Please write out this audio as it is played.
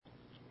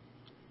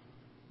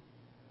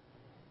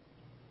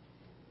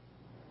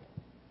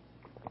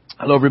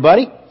Hello,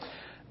 everybody.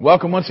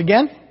 Welcome once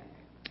again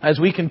as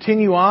we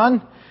continue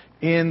on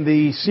in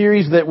the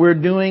series that we're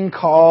doing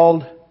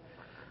called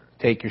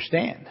Take Your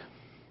Stand.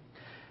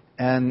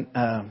 And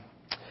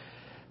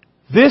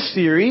this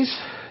series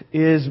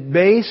is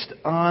based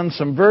on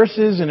some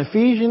verses in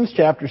Ephesians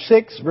chapter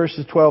 6,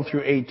 verses 12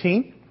 through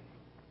 18,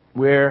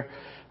 where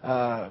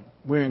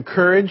we're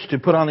encouraged to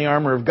put on the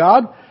armor of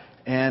God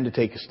and to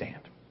take a stand.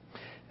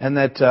 And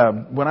that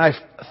when I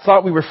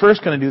thought we were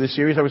first going to do this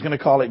series, I was going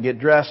to call it Get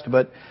Dressed,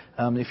 but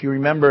if you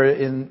remember,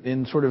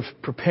 in sort of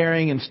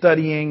preparing and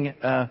studying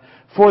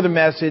for the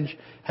message,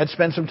 had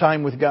spent some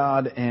time with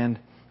God and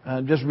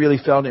just really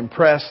felt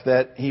impressed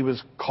that He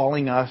was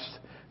calling us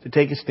to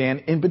take a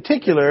stand, in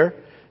particular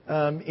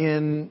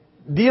in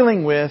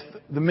dealing with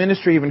the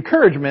ministry of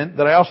encouragement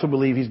that I also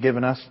believe He's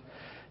given us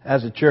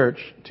as a church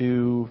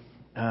to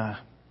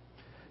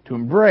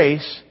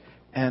embrace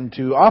and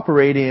to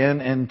operate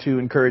in and to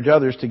encourage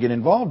others to get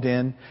involved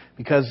in,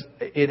 because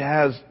it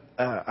has,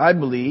 I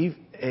believe,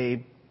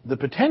 the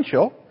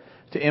potential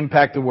to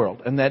impact the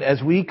world. And that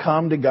as we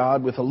come to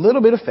God with a little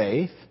bit of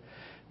faith,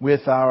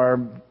 with our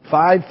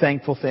 5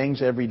 thankful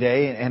things every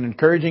day and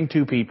encouraging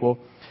 2 people,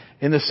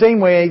 in the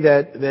same way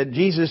that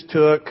Jesus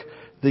took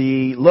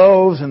the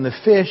loaves and the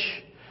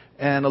fish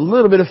and a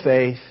little bit of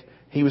faith,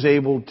 He was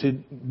able to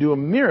do a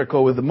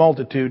miracle with the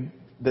multitude,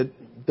 that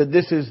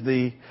this is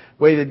the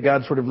way that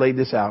God sort of laid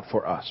this out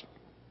for us.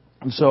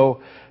 And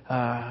so,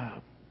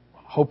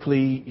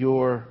 hopefully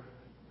you're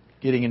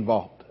getting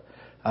involved.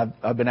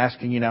 I've been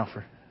asking you now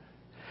for...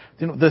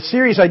 the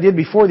series I did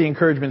before the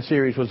encouragement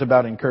series was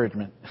about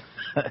encouragement.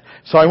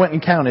 So I went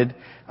and counted.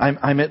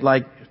 I'm at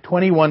like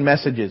 21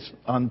 messages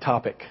on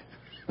topic.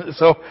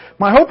 So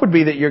my hope would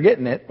be that you're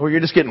getting it, or you're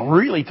just getting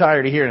really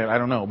tired of hearing it. I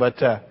don't know.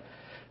 But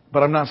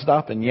I'm not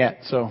stopping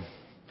yet. So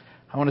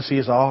I want to see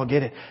us all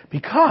get it.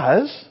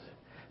 Because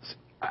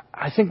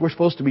I think we're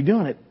supposed to be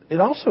doing it.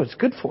 It's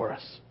good for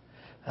us.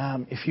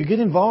 If you get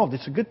involved,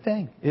 it's a good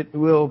thing. It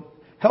will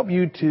help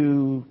you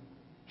to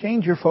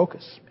change your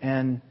focus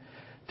and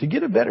to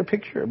get a better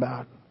picture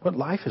about what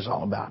life is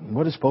all about and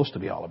what it's supposed to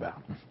be all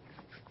about.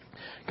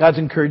 God's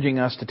encouraging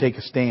us to take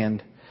a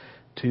stand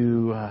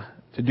to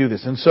do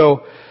this. And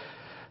so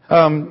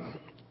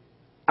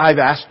I've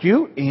asked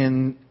you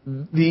in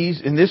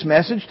this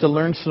message to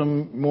learn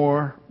some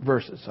more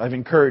verses. I've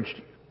encouraged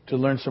you to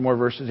learn some more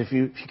verses. If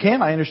you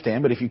can, I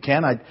understand, but if you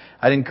can,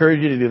 I'd encourage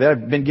you to do that.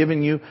 I've been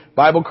giving you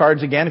Bible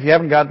cards again. If you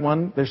haven't got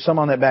one, there's some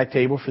on that back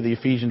table for the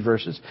Ephesians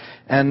verses.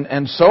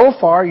 And so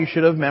far, you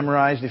should have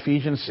memorized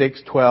Ephesians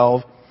 6,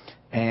 12,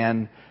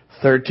 and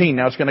 13.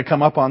 Now it's going to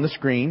come up on the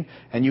screen,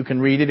 and you can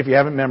read it if you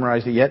haven't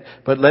memorized it yet.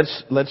 But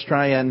let's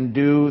try and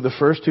do the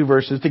first 2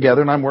 verses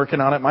together, and I'm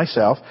working on it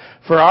myself.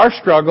 For our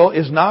struggle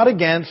is not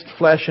against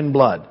flesh and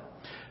blood,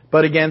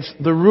 but against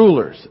the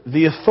rulers,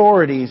 the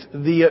authorities,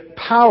 the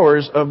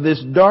powers of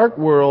this dark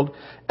world,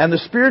 and the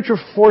spiritual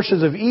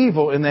forces of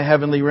evil in the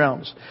heavenly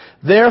realms.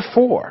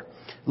 Therefore,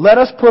 let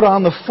us put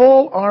on the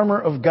full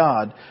armor of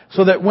God,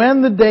 so that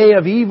when the day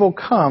of evil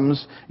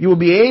comes, you will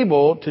be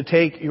able to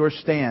take your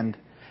stand.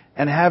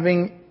 And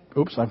having...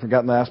 Oops, I've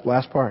forgotten the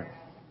last part.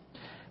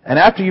 And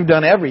after you've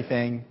done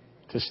everything,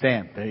 to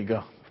stand. There you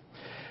go.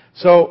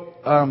 So,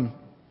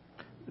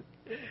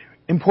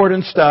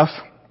 important stuff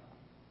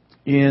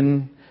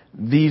in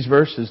these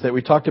verses that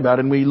we talked about,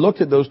 and we looked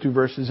at those 2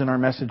 verses in our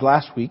message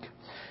last week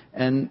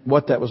and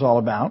what that was all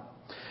about.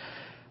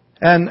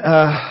 And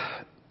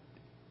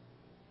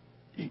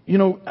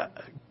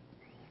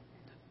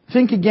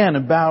think again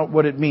about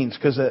what it means,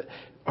 because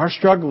our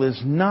struggle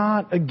is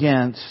not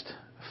against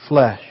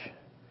flesh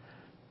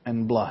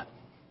and blood,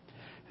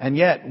 and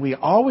yet we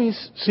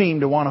always seem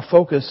to want to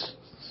focus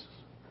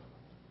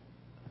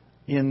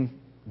in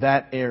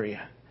that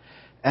area.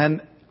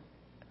 And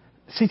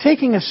see,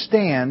 taking a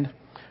stand,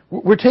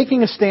 we're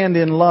taking a stand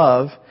in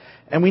love,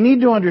 and we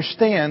need to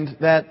understand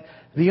that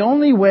the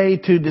only way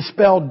to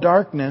dispel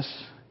darkness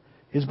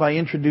is by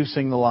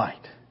introducing the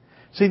light.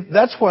 See,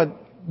 that's what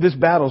this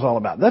battle's all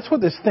about. That's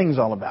what this thing's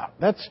all about.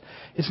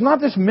 It's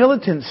not this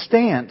militant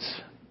stance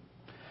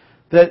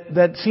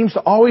that seems to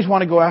always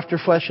want to go after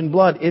flesh and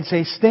blood. It's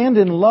a stand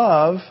in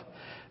love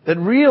that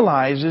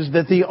realizes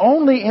that the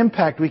only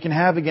impact we can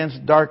have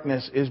against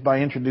darkness is by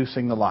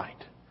introducing the light.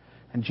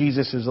 And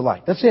Jesus is the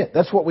light. That's it.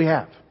 That's what we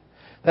have.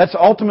 That's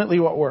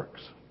ultimately what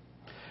works.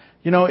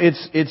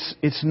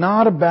 It's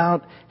not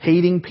about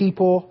hating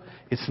people.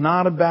 It's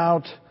not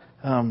about...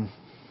 I'm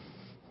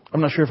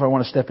not sure if I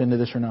want to step into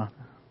this or not.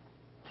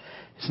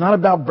 It's not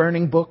about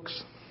burning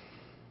books.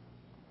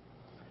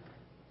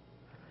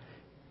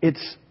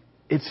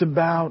 It's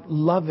about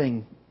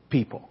loving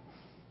people.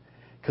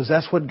 Because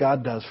that's what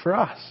God does for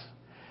us.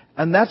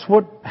 And that's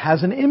what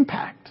has an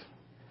impact.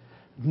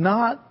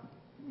 Not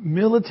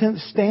militant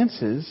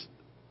stances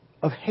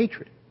of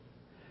hatred.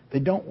 They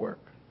don't work.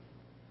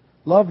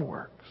 Love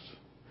works.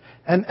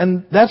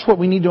 And that's what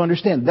we need to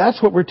understand.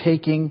 That's what we're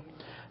taking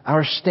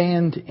our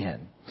stand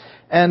in.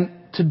 And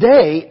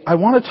today, I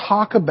want to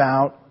talk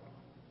about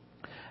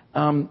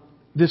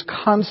this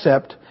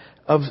concept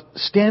of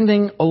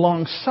standing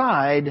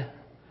alongside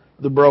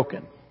the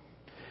broken.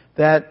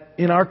 That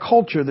in our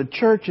culture, the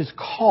church is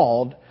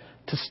called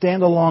to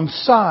stand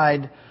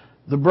alongside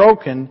the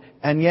broken,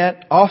 and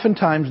yet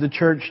oftentimes the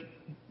church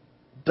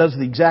does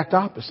the exact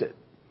opposite.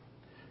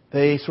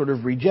 They sort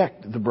of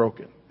reject the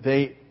broken.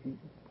 If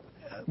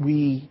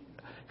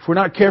we're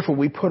not careful,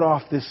 we put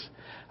off this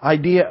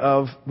idea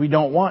of, we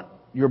don't want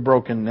your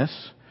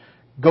brokenness,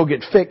 go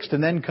get fixed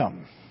and then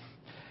come.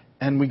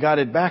 And we got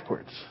it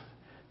backwards,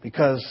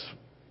 because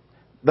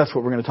that's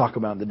what we're going to talk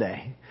about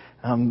today.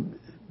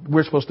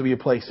 We're supposed to be a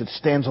place that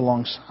stands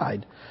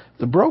alongside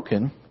the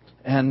broken,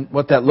 and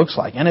what that looks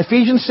like. And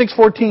Ephesians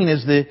 6:14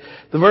 is the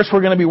verse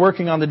we're going to be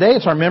working on today.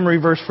 It's our memory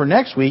verse for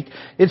next week.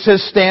 It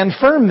says, "Stand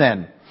firm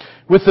then,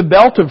 with the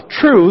belt of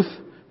truth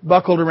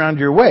buckled around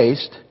your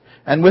waist,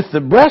 and with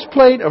the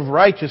breastplate of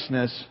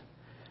righteousness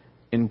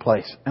in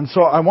place." And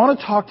so I want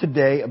to talk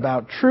today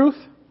about truth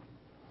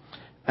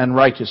and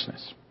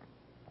righteousness.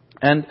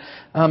 And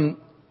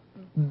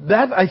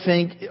that, I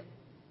think,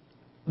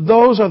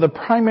 those are the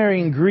primary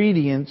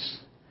ingredients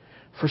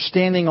for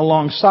standing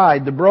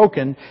alongside the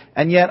broken,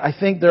 and yet I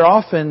think they're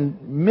often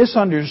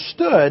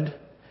misunderstood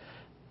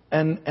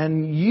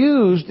and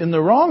used in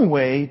the wrong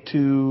way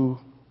to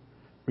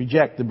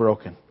reject the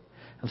broken.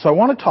 And so I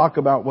want to talk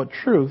about what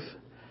truth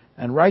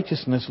and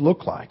righteousness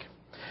look like.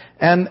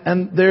 And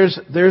there's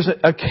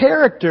a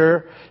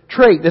character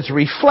trait that's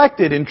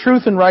reflected in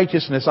truth and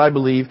righteousness, I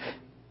believe,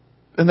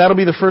 and that'll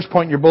be the first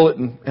point in your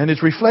bulletin, and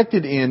it's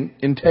reflected in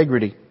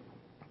integrity.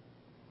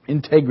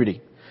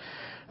 Integrity.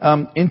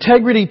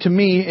 Integrity to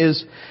me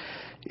is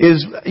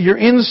your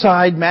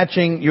inside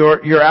matching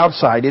your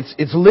outside.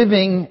 It's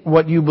living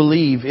what you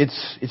believe.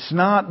 It's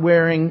not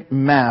wearing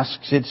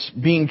masks. It's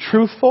being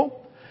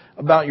truthful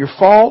about your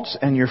faults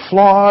and your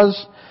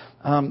flaws.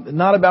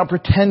 Not about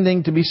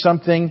pretending to be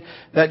something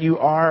that you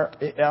aren't.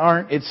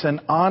 It's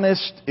an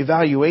honest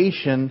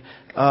evaluation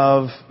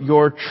of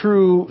your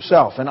true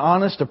self, an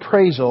honest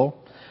appraisal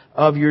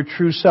of your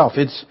true self.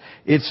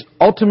 It's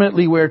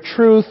ultimately where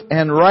truth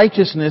and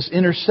righteousness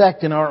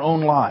intersect in our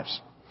own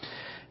lives.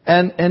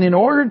 And in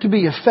order to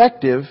be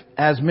effective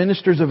as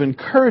ministers of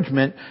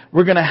encouragement,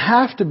 we're going to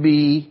have to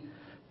be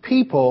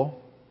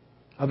people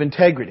of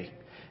integrity.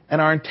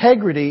 And our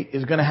integrity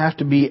is going to have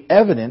to be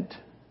evident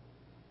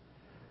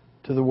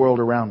to the world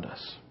around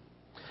us.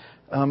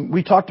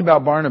 We talked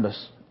about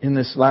Barnabas in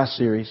this last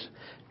series,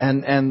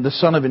 and the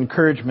son of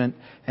encouragement,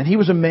 and he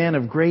was a man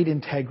of great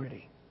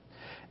integrity.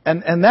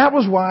 And that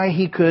was why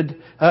he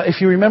could,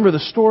 if you remember the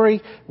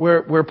story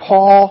where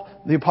Paul,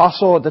 the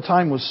apostle at the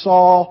time, was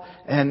Saul,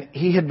 and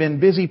he had been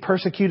busy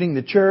persecuting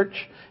the church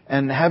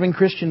and having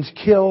Christians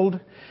killed,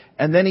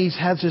 and then he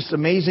has this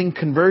amazing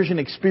conversion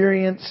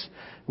experience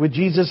with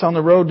Jesus on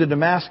the road to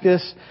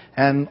Damascus,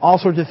 and all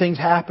sorts of things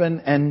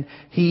happen, and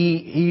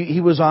he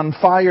was on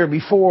fire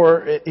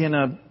before in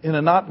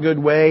a not good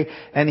way,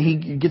 and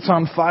he gets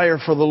on fire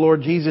for the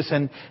Lord Jesus,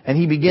 and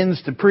he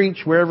begins to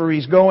preach wherever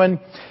he's going,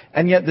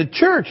 and yet the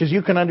church, as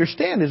you can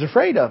understand, is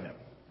afraid of him,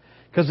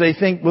 because they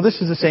think, well,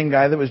 this is the same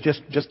guy that was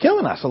just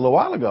killing us a little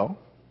while ago.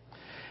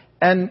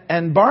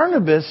 And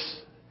Barnabas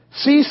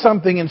sees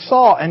something in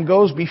Saul and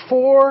goes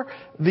before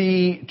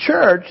the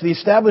church, the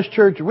established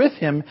church, with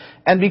him.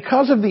 And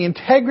because of the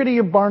integrity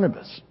of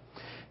Barnabas,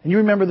 and you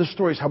remember the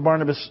stories how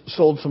Barnabas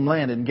sold some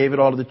land and gave it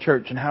all to the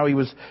church, and how he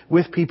was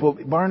with people.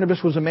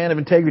 Barnabas was a man of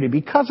integrity.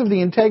 Because of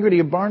the integrity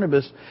of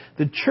Barnabas,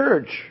 the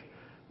church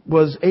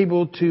was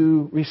able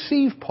to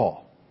receive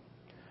Paul,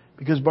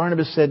 because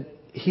Barnabas said,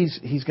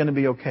 he's going to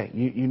be okay.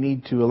 You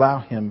need to allow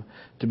him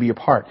to be a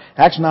part.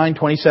 Acts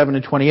 9:27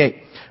 and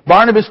 28.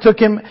 Barnabas took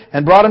him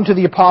and brought him to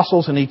the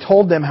apostles, and he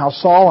told them how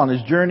Saul on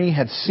his journey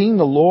had seen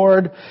the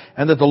Lord,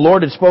 and that the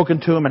Lord had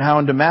spoken to him, and how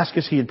in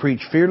Damascus he had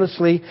preached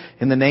fearlessly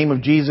in the name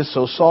of Jesus.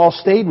 So Saul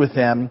stayed with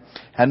them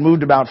and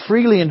moved about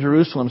freely in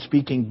Jerusalem,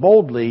 speaking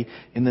boldly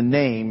in the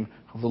name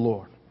of the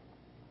Lord.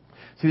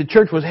 See, the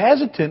church was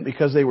hesitant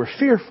because they were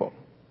fearful.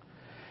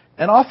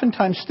 And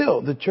oftentimes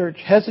still, the church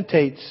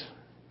hesitates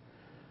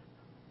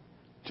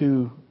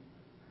to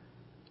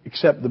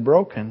accept the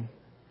broken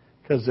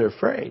because they're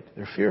afraid,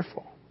 they're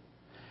fearful.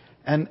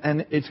 And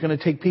it's going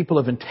to take people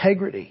of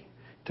integrity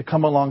to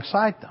come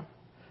alongside them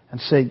and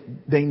say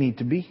they need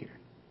to be here.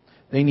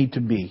 They need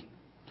to be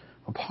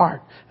a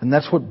part. And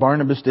that's what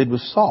Barnabas did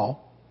with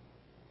Saul.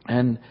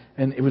 And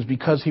it was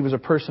because he was a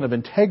person of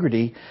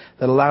integrity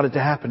that allowed it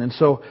to happen. And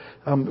so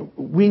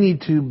we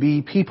need to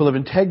be people of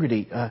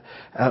integrity.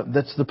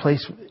 That's the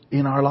place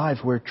in our lives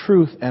where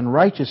truth and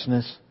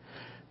righteousness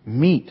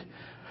meet.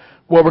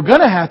 What we're going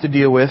to have to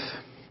deal with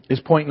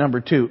is point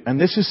number 2. And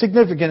this is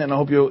significant, and I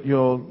hope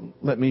you'll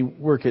let me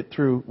work it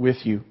through with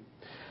you.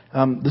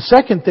 The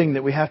second thing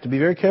that we have to be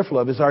very careful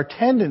of is our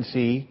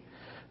tendency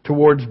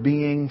towards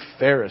being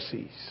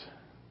Pharisees.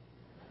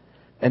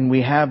 And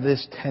we have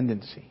this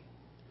tendency.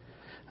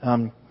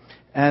 And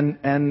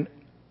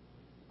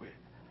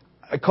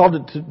I called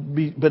it to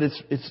be, but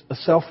it's a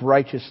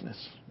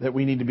self-righteousness that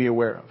we need to be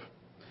aware of.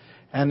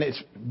 And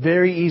it's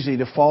very easy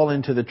to fall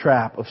into the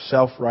trap of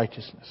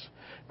self-righteousness.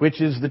 which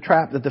is the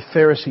trap that the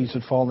Pharisees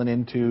had fallen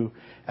into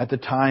at the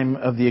time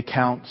of the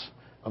accounts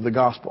of the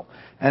gospel.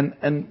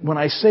 And when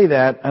I say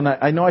that, and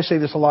I know I say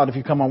this a lot, if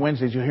you come on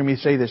Wednesdays, you'll hear me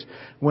say this,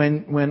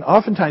 when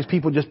oftentimes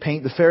people just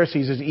paint the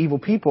Pharisees as evil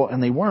people,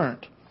 and they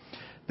weren't.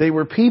 They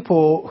were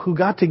people who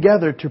got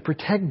together to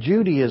protect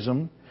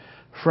Judaism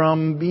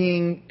from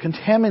being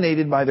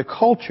contaminated by the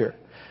culture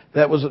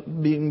that was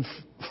being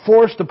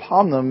forced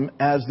upon them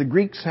as the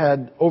Greeks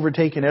had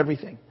overtaken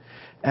everything.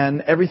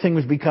 And everything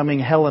was becoming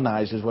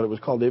Hellenized, is what it was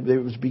called. It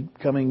was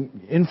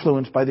becoming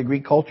influenced by the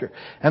Greek culture.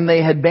 And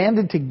they had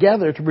banded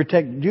together to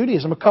protect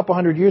Judaism a couple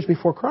hundred years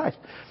before Christ.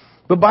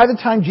 But by the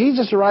time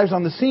Jesus arrives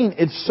on the scene,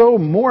 it's so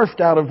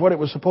morphed out of what it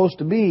was supposed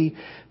to be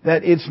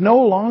that it's no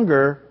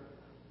longer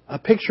a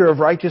picture of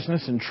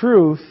righteousness and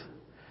truth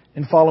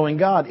in following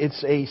God.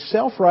 It's a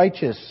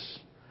self-righteous,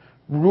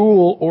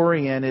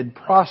 rule-oriented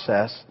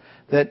process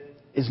that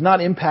is not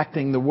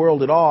impacting the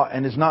world at all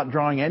and is not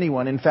drawing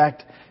anyone. In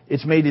fact,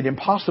 it's made it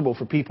impossible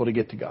for people to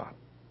get to God.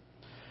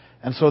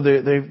 And so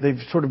they've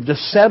sort of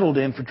just settled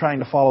in for trying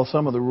to follow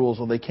some of the rules.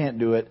 Well, they can't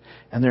do it,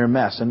 and they're a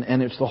mess.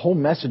 And it's the whole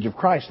message of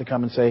Christ to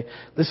come and say,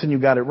 listen, you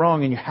got it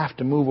wrong, and you have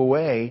to move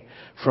away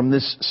from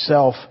this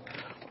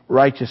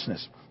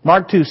self-righteousness.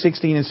 Mark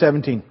 2:16 and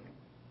 17.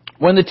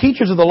 When the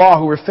teachers of the law,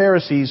 who were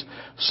Pharisees,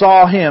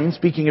 saw him,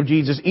 speaking of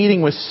Jesus,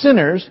 eating with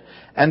sinners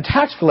and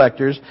tax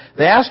collectors,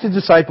 they asked his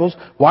disciples,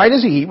 why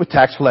does he eat with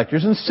tax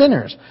collectors and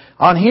sinners?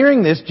 On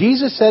hearing this,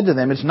 Jesus said to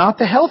them, it's not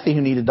the healthy who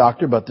need a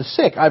doctor, but the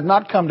sick. I've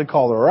not come to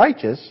call the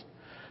righteous,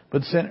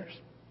 but sinners.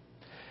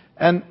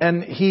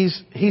 And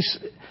he's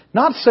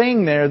not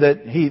saying there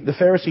that the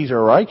Pharisees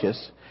are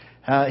righteous.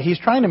 He's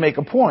trying to make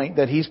a point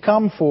that he's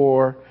come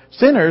for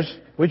sinners,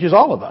 which is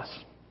all of us.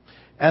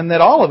 And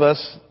that all of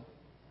us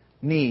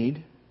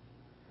need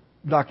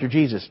Dr.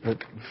 Jesus. But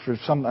for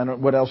some, I don't know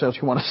what else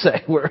you want to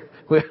say.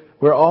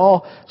 We're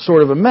all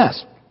sort of a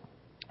mess.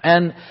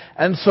 And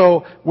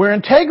so where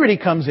integrity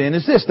comes in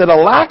is this, that a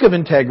lack of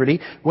integrity,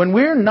 when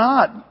we're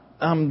not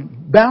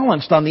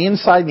balanced on the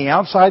inside and the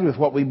outside with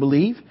what we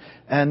believe,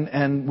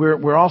 and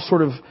we're all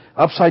sort of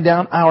upside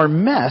down, our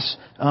mess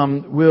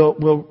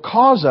will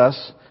cause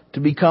us to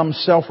become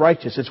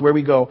self-righteous. It's where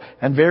we go,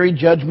 and very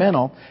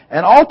judgmental,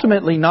 and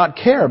ultimately not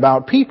care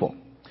about people,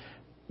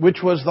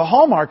 which was the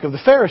hallmark of the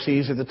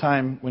Pharisees at the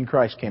time when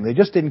Christ came. They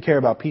just didn't care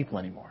about people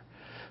anymore.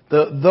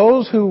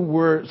 Those who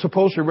were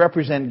supposed to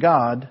represent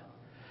God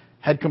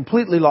had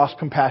completely lost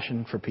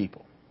compassion for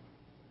people.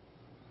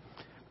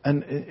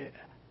 And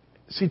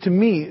see, to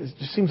me, it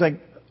just seems like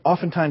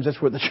oftentimes that's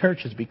what the church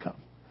has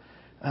become.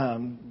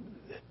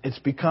 It's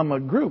become a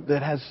group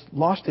that has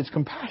lost its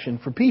compassion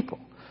for people,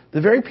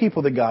 the very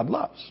people that God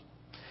loves.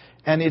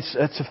 And it's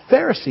a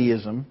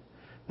Phariseeism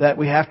that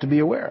we have to be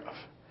aware of,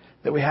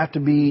 that we have to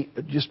be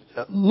just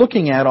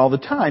looking at all the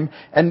time.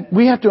 And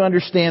we have to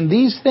understand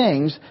these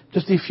things,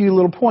 just a few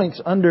little points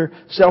under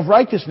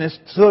self-righteousness,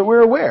 so that we're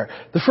aware.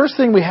 The first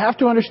thing we have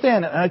to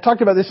understand, and I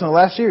talked about this in the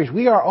last series,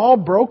 we are all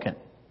broken.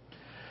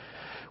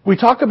 We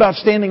talk about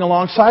standing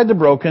alongside the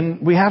broken.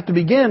 We have to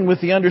begin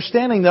with the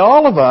understanding that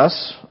all of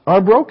us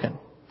are broken.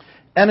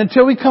 And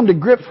until we come to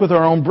grips with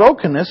our own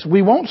brokenness,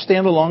 we won't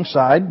stand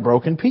alongside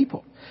broken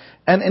people.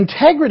 And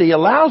integrity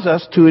allows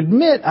us to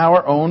admit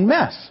our own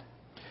mess.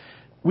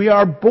 We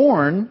are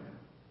born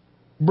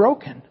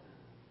broken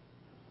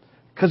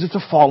because it's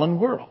a fallen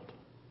world.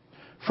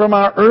 From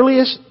our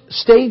earliest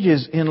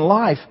stages in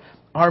life,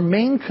 our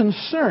main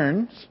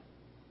concerns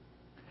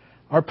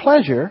are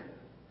pleasure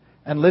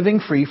and living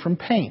free from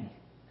pain.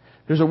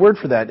 There's a word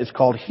for that. It's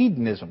called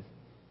hedonism.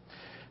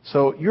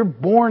 So you're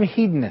born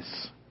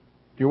hedonists.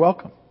 You're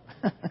welcome.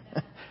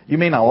 You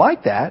may not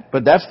like that,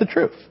 but that's the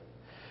truth.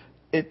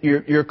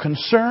 Your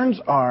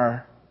concerns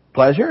are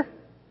pleasure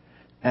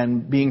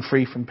and being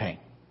free from pain.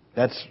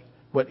 That's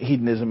what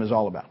hedonism is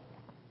all about.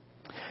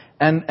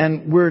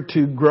 And we're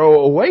to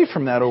grow away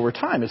from that over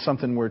time. It's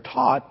something we're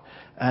taught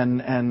and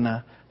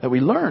that we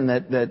learn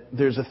that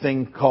there's a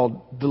thing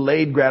called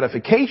delayed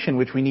gratification,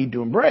 which we need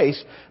to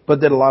embrace,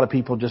 but that a lot of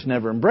people just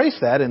never embrace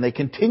that, and they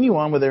continue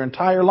on with their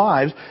entire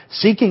lives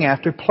seeking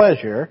after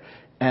pleasure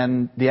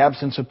and the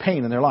absence of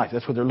pain in their life.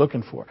 That's what they're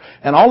looking for.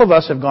 And all of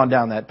us have gone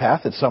down that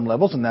path at some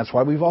levels, and that's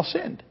why we've all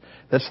sinned.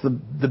 That's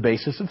the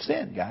basis of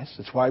sin, guys.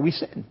 That's why we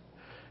sin.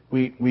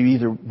 We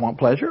either want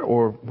pleasure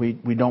or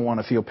we don't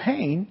want to feel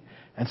pain,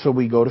 and so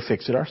we go to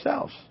fix it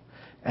ourselves.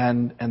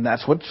 And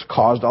that's what's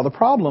caused all the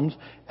problems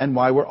and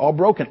why we're all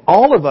broken.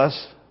 All of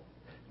us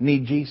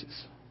need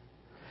Jesus.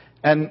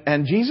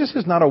 And Jesus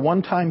is not a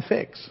one-time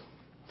fix.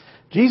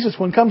 Jesus,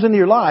 when comes into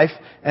your life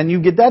and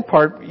you get that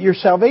part, your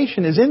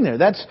salvation is in there.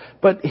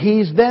 But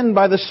He's then,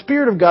 by the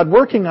Spirit of God,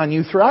 working on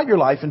you throughout your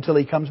life until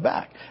He comes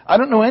back. I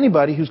don't know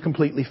anybody who's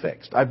completely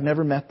fixed. I've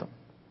never met them.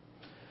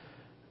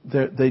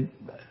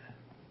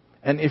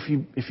 And if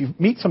you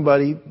meet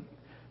somebody,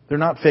 they're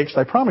not fixed,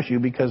 I promise you,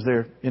 because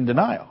they're in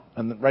denial.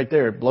 And right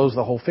there, it blows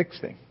the whole fix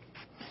thing.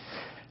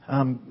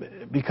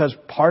 Because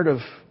part of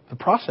the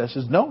process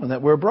is knowing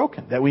that we're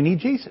broken, that we need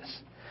Jesus.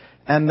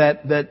 And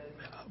that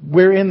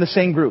we're in the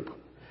same group.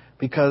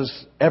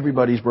 because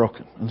everybody's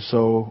broken. And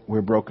so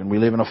we're broken. We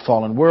live in a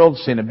fallen world.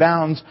 Sin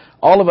abounds.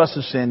 All of us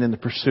have sinned in the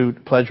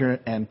pursuit, pleasure,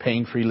 and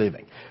pain-free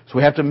living. So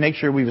we have to make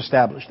sure we've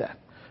established that.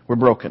 We're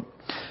broken.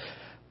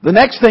 The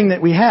next thing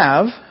that we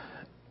have,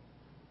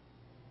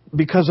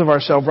 because of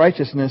our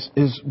self-righteousness,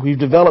 is we've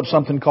developed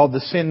something called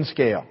the sin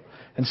scale.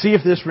 And see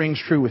if this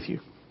rings true with you.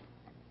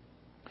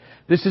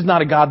 This is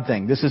not a God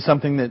thing. This is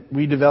something that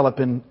we develop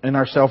in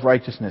our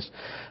self-righteousness.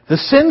 The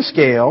sin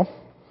scale,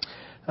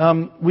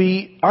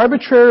 we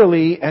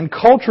arbitrarily and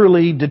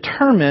culturally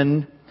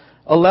determine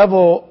a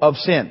level of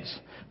sins,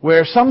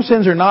 where some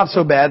sins are not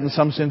so bad and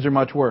some sins are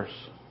much worse.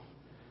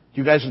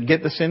 Do you guys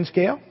get the sin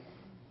scale?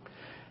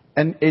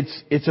 And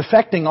it's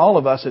affecting all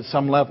of us at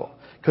some level,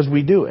 because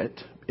we do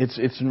it.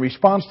 It's in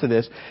response to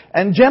this.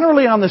 And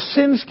generally on the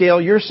sin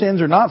scale, your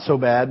sins are not so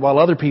bad, while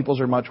other people's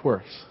are much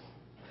worse.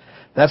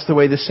 That's the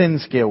way the sin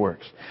scale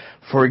works.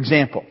 For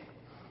example,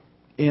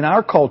 in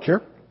our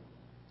culture,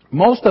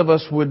 most of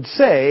us would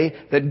say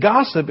that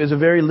gossip is a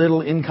very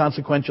little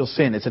inconsequential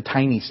sin. It's a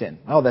tiny sin.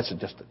 Oh, it's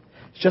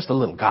just a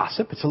little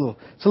gossip. It's a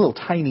little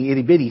tiny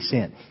itty bitty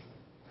sin.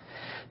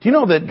 Do you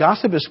know that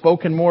gossip is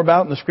spoken more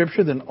about in the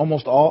Scripture than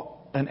almost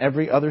all and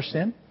every other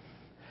sin?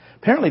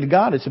 Apparently to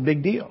God it's a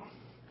big deal.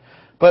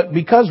 But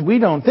because we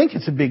don't think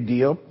it's a big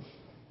deal,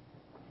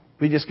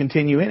 we just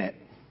continue in it.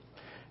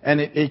 And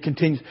it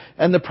continues.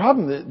 And the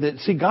problem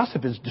that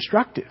gossip is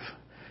destructive.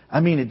 I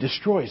mean, it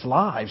destroys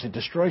lives. It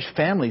destroys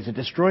families. It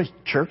destroys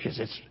churches.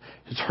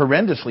 It's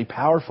horrendously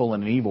powerful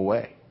in an evil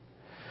way.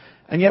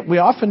 And yet we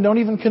often don't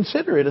even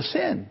consider it a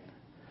sin.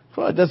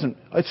 Well,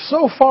 it's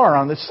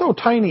so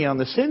tiny on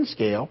the sin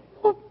scale.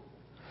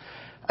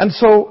 And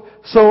so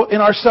in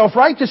our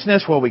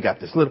self-righteousness, well, we got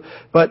this little,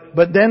 but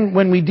then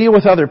when we deal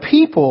with other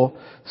people,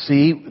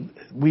 see,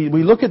 we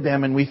look at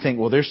them and we think,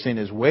 well, their sin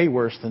is way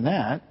worse than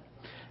that.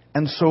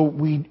 And so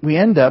we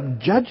end up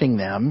judging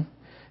them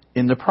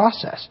in the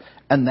process.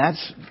 And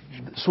that's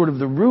sort of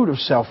the root of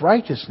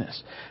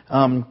self-righteousness.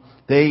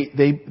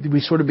 We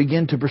sort of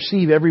begin to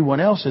perceive everyone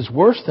else as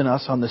worse than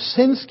us on the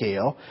sin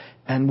scale,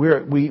 and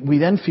we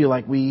then feel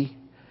like we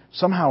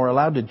somehow are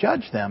allowed to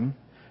judge them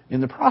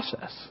in the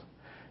process.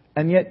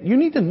 And yet you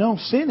need to know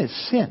sin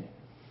is sin.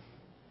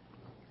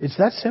 It's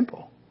that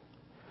simple.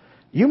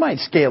 You might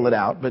scale it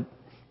out, but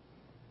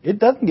it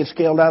doesn't get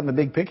scaled out in the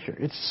big picture.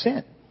 It's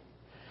sin.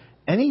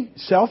 Any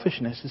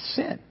selfishness is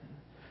sin.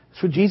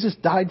 That's what Jesus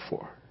died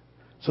for.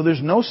 So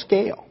there's no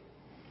scale.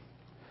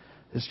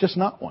 It's just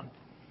not one.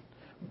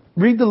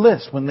 Read the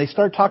list when they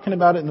start talking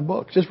about it in the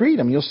book. Just read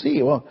them. You'll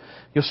see. Well,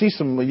 you'll see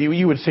some,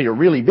 you would say are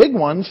really big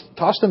ones.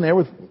 Toss them there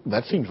with,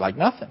 that seems like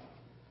nothing.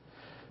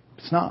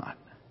 It's not.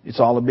 It's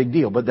all a big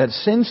deal. But that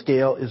sin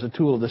scale is a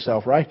tool of the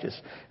self-righteous.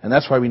 And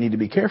that's why we need to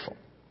be careful.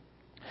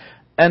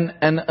 And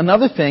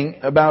another thing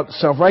about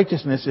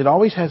self-righteousness, it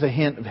always has a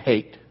hint of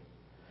hate.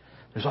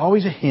 There's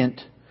always a hint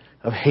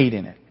of hate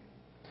in it.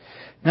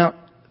 Now,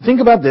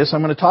 think about this.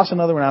 I'm going to toss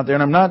another one out there.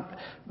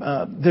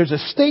 And there's a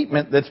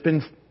statement that's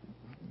been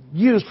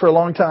used for a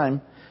long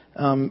time.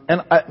 And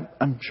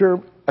I'm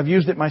sure I've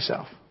used it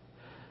myself.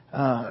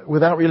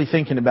 Without really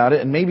thinking about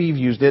it. And maybe you've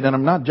used it. And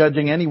I'm not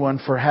judging anyone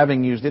for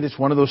having used it. It's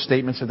one of those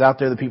statements that's out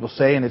there that people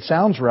say. And it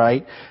sounds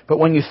right. But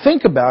when you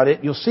think about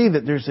it, you'll see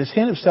that there's this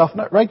hint of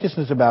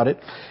self-righteousness about it.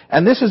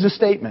 And this is a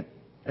statement.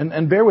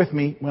 And bear with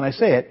me when I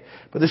say it.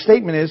 But the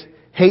statement is,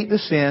 hate the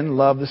sin,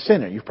 love the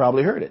sinner. You've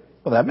probably heard it.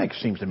 Well, that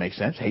seems to make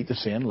sense. Hate the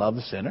sin, love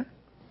the sinner.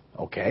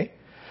 Okay.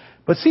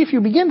 But see, if you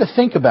begin to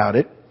think about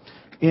it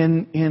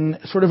in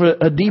sort of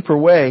a deeper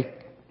way,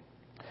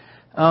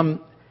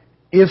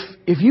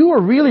 if you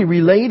are really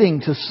relating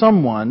to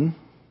someone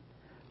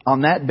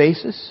on that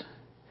basis,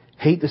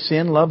 hate the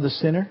sin, love the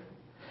sinner,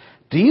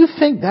 do you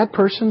think that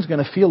person's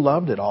going to feel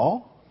loved at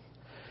all?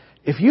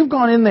 If you've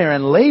gone in there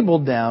and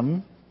labeled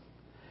them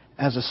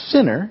as a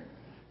sinner,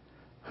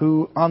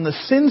 who on the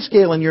sin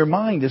scale in your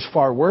mind is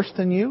far worse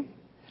than you,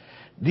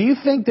 do you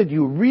think that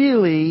you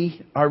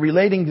really are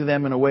relating to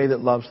them in a way that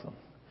loves them?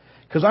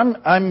 Because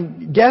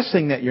I'm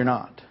guessing that you're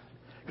not.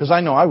 Because I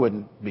know I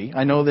wouldn't be.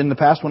 I know that in the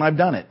past when I've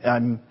done it,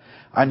 I'm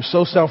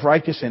so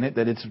self-righteous in it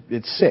that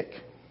it's sick.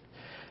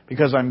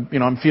 Because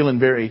I'm feeling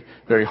very,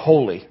 very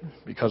holy.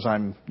 Because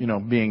I'm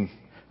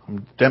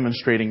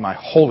demonstrating my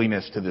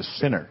holiness to this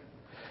sinner.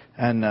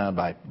 And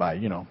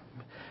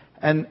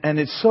and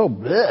it's so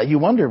bleh, you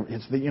wonder,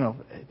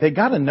 they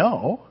got to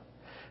know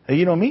that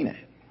you don't mean it.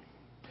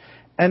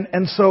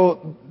 And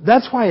so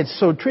that's why it's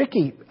so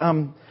tricky.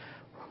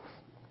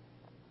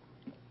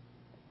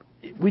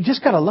 We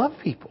just got to love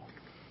people.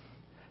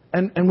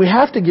 And we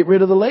have to get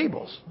rid of the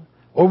labels,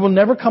 or we'll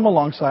never come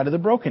alongside of the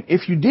broken.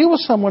 If you deal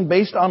with someone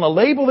based on a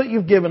label that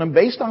you've given them,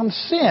 based on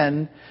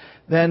sin,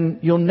 then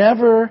you'll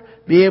never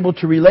be able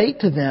to relate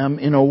to them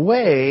in a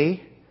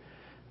way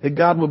that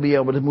God will be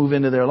able to move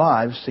into their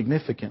lives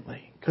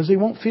significantly, because they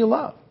won't feel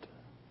loved.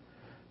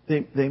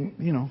 They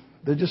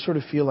just sort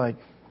of feel like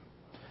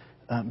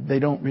they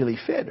don't really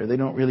fit, or they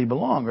don't really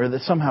belong, or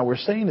that somehow we're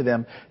saying to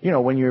them,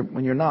 when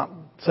you're not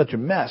such a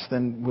mess,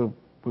 then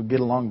we'll get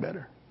along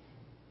better.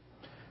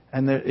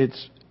 And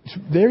it's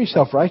very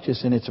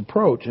self-righteous in its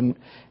approach,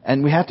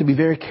 and we have to be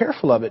very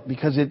careful of it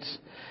because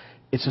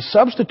it's a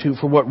substitute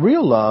for what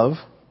real love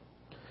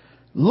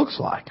looks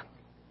like.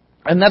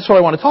 And that's what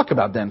I want to talk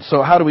about then.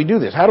 So how do we do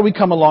this? How do we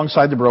come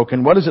alongside the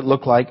broken? What does it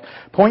look like?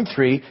 Point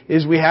 3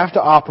 is we have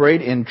to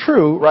operate in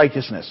true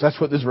righteousness.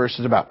 That's what this verse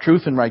is about,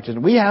 truth and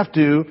righteousness. We have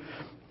to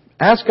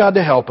ask God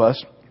to help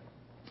us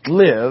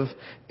live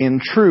in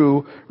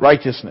true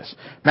righteousness.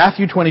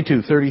 Matthew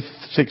 22,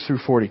 36 through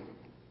 40.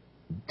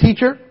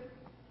 Teacher,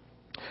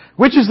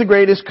 which is the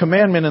greatest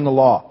commandment in the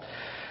law?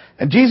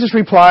 And Jesus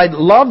replied,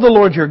 love the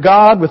Lord your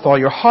God with all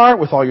your heart,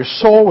 with all your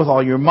soul, with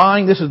all your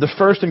mind. This is the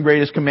first and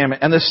greatest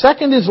commandment. And the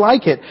second is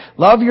like it.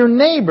 Love your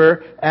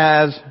neighbor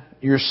as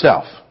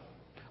yourself.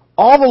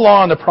 All the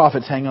law and the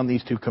prophets hang on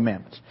these 2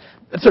 commandments.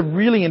 That's a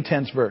really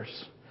intense verse,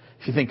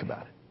 if you think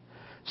about it.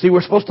 See,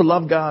 we're supposed to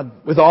love God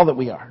with all that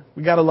we are.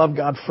 We got to love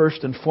God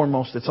first and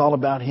foremost. It's all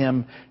about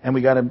Him, and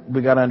we got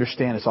to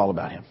understand it's all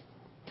about Him.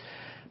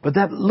 But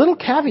that little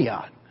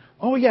caveat,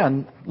 oh yeah,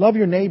 love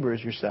your neighbor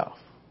as yourself.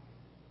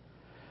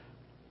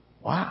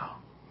 Wow.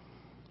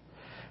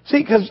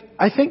 See, because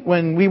I think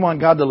when we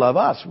want God to love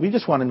us, we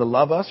just want Him to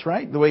love us,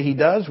 right? The way He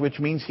does, which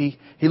means He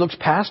looks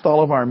past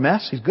all of our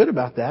mess. He's good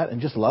about that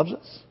and just loves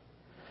us.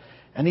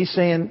 And He's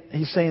saying,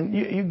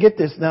 you get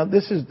this. Now,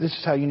 this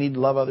is how you need to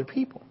love other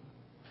people.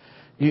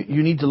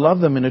 You need to love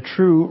them in a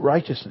true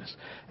righteousness.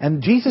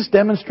 And Jesus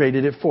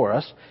demonstrated it for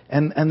us.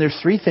 And there's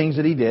 3 things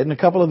that He did. And a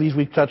couple of these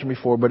we've touched on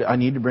before, but I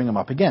need to bring them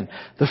up again.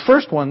 The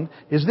first one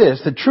is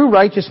this. The true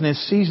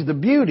righteousness sees the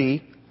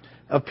beauty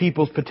of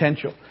people's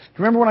potential. Do you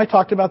remember when I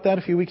talked about that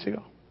a few weeks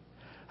ago?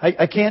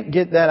 I can't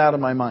get that out of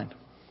my mind.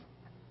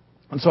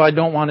 And so I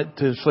don't want it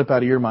to slip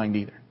out of your mind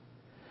either.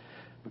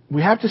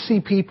 We have to see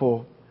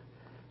people,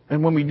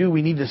 and when we do,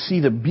 we need to see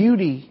the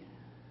beauty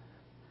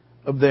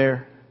of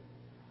their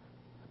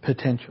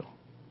potential.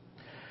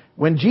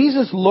 When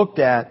Jesus looked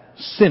at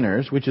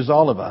sinners, which is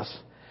all of us,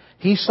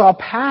 He saw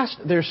past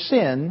their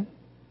sin,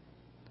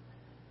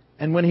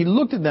 and when He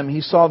looked at them,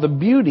 He saw the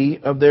beauty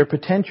of their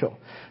potential.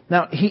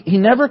 Now, he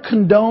never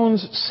condones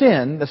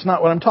sin. That's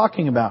not what I'm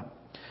talking about.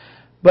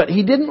 But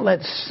He didn't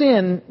let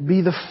sin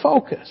be the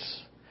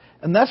focus.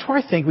 And that's where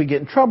I think we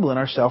get in trouble in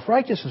our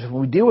self-righteousness. When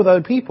we deal with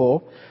other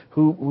people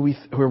who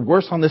are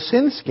worse on the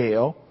sin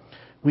scale,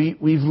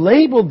 we've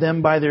labeled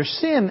them by their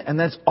sin, and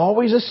that's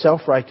always a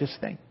self-righteous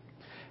thing.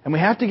 And we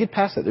have to get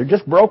past that. They're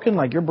just broken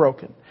like you're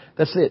broken.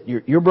 That's it.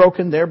 You're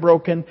broken, they're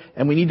broken,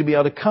 and we need to be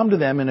able to come to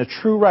them in a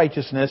true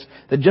righteousness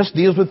that just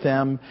deals with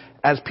them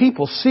as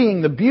people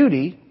seeing the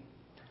beauty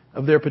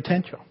of their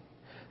potential.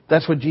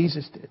 That's what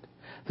Jesus did.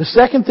 The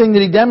second thing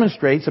that He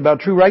demonstrates about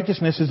true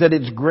righteousness is that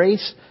it's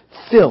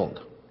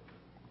grace-filled.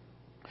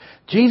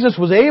 Jesus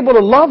was able to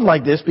love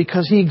like this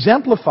because He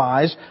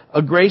exemplifies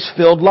a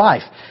grace-filled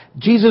life.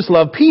 Jesus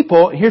loved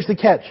people. Here's the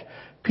catch.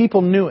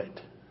 People knew it.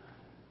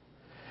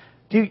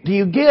 Do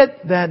you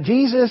get that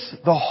Jesus,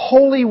 the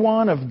Holy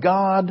One of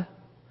God,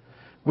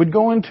 would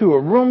go into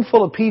a room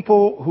full of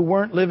people who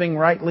weren't living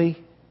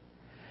rightly,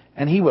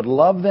 and He would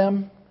love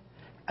them,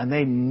 and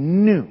they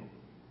knew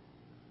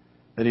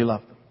that He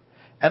loved them.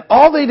 And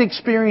all they'd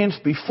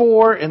experienced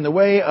before in the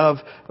way of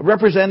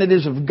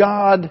representatives of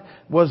God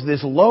was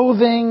this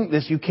loathing,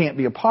 this you can't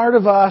be a part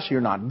of us,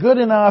 you're not good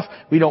enough,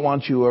 we don't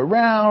want you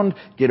around,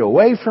 get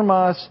away from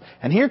us.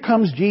 And here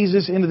comes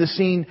Jesus into the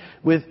scene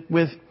with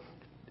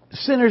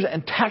sinners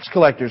and tax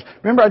collectors.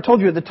 Remember I told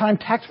you at the time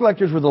tax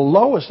collectors were the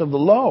lowest of the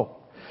low.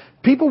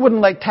 People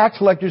wouldn't let tax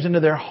collectors into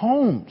their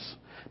homes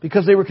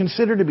because they were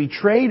considered to be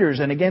traitors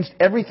and against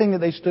everything that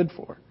they stood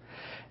for.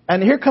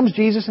 And here comes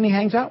Jesus and He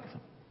hangs out with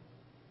them.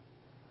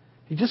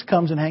 He just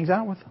comes and hangs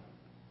out with them.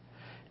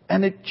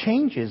 And it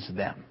changes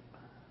them.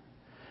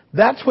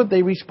 That's what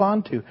they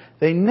respond to.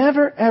 They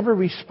never ever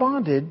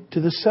responded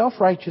to the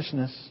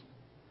self-righteousness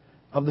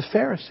of the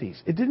Pharisees.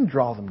 It didn't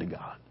draw them to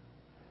God.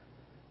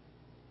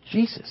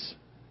 Jesus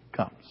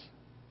comes.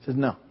 Says,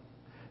 no,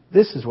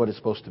 this is what it's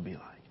supposed to be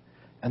like.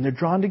 And they're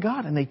drawn to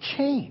God and they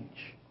change.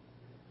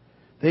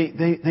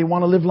 They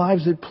want to live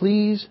lives that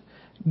please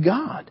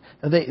God.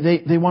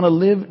 They want to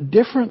live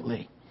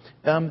differently.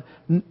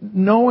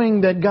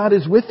 Knowing that God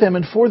is with them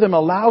and for them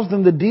allows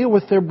them to deal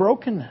with their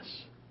brokenness.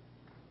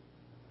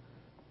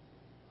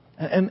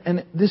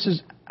 And this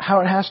is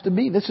how it has to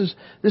be. This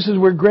is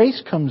where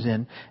grace comes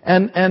in.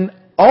 And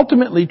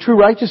ultimately, true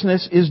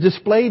righteousness is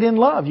displayed in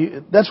love.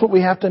 That's what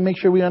we have to make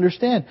sure we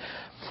understand.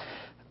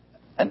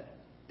 And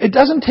it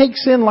doesn't take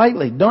sin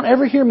lightly. Don't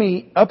ever hear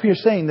me up here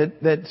saying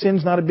that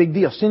sin's not a big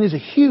deal. Sin is a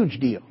huge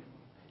deal.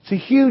 It's a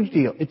huge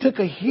deal. It took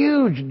a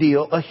huge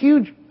deal,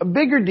 a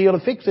bigger deal to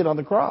fix it on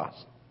the cross.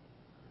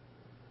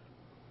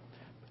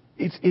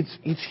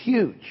 It's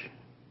huge.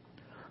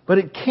 But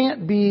it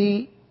can't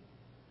be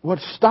what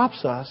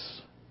stops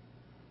us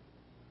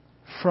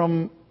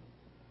from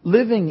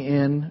living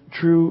in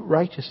true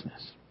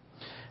righteousness.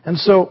 And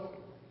so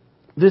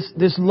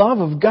this love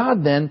of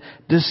God then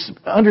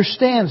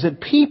understands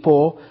that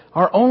people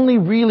are only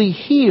really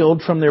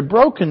healed from their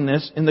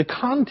brokenness in the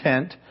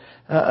content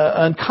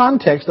and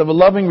context of a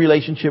loving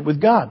relationship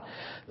with God.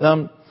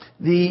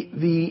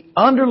 the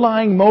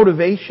underlying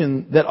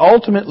motivation that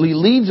ultimately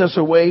leads us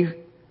away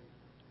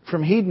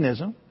from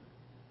hedonism,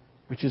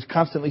 which is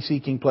constantly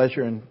seeking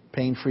pleasure and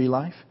pain-free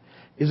life,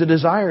 is a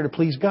desire to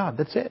please God.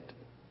 That's it.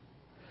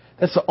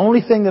 That's the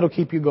only thing that'll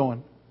keep you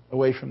going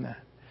away from that.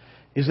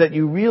 Is that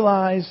you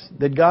realize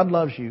that God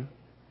loves you.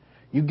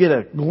 You get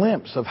a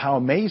glimpse of how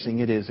amazing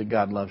it is that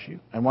God loves you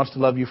and wants to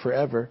love you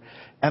forever.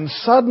 And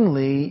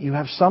suddenly you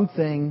have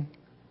something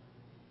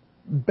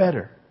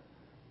better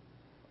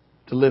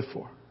to live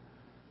for.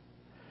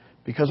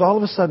 Because all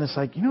of a sudden it's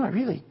like, I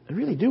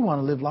really do want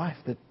to live life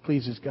that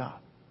pleases God.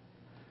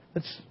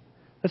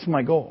 That's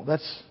my goal.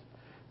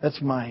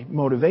 That's my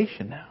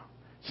motivation now.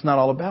 It's not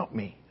all about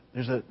me.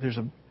 There's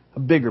a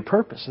bigger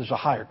purpose. There's a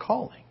higher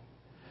calling.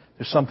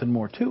 There's something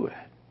more to it.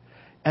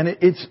 And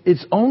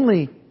it's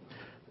only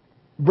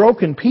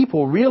broken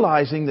people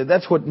realizing that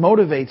that's what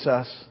motivates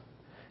us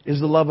is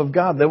the love of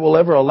God that will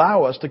ever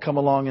allow us to come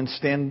along and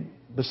stand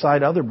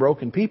beside other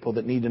broken people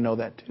that need to know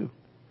that too.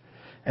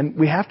 And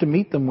we have to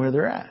meet them where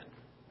they're at.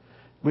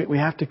 We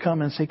have to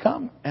come and say,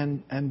 come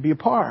and be a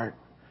part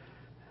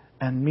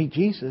and meet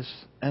Jesus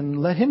and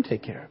let Him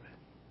take care of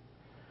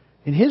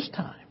it in His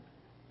time.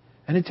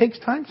 And it takes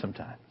time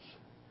sometimes.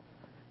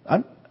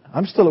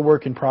 I'm still a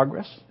work in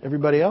progress.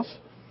 Everybody else?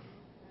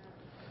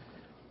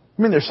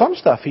 I mean, there's some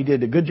stuff He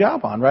did a good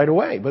job on right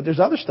away, but there's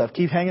other stuff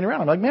keeps hanging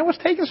around. I'm like, man, what's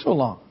taking so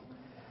long?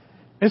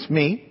 It's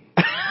me.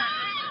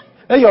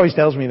 He always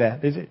tells me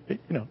that. It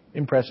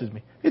impresses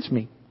me. It's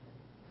me.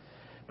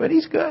 But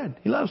He's good.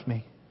 He loves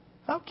me.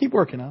 I'll keep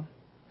working on it.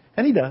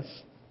 And He does.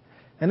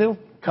 And it'll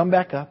come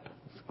back up.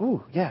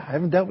 Ooh, yeah, I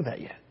haven't dealt with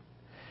that yet.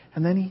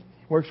 And then He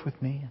works with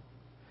me. And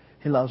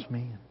He loves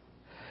me.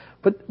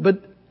 But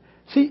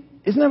see,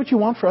 isn't that what you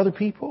want for other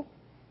people?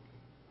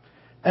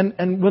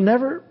 And we'll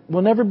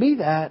never be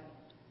that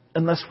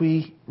unless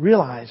we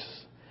realize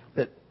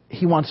that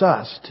He wants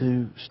us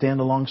to stand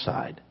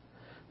alongside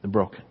the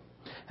broken.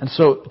 And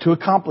so to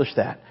accomplish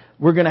that,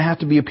 we're going to have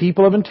to be a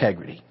people of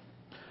integrity,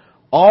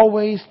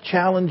 always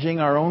challenging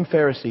our own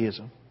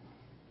Phariseeism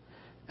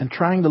and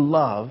trying to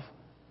love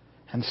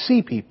and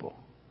see people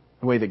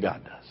the way that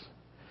God does.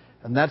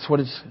 And that's what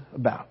it's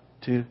about.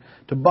 To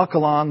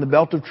buckle on the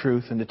belt of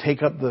truth and to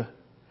take up the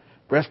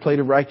breastplate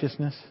of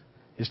righteousness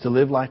is to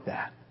live like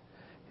that.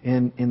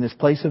 In this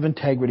place of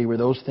integrity where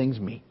those things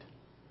meet.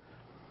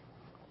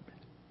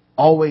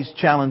 Always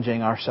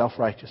challenging our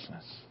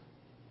self-righteousness.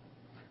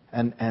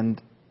 And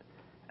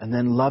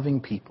then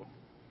loving people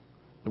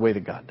the way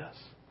that God does.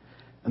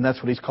 And that's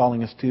what He's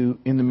calling us to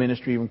in the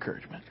ministry of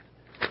encouragement.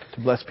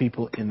 To bless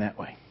people in that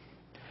way.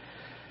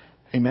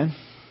 Amen.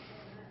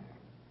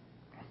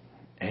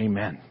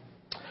 Amen.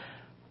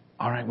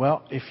 All right,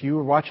 well, if you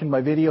were watching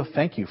by video,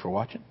 thank you for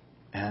watching.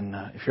 And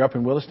if you're up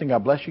in Williston,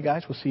 God bless you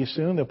guys. We'll see you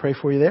soon. They'll pray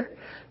for you there.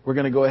 We're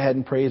going to go ahead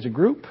and pray as a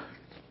group.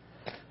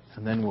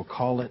 And then we'll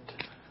call it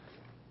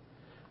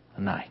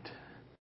a night.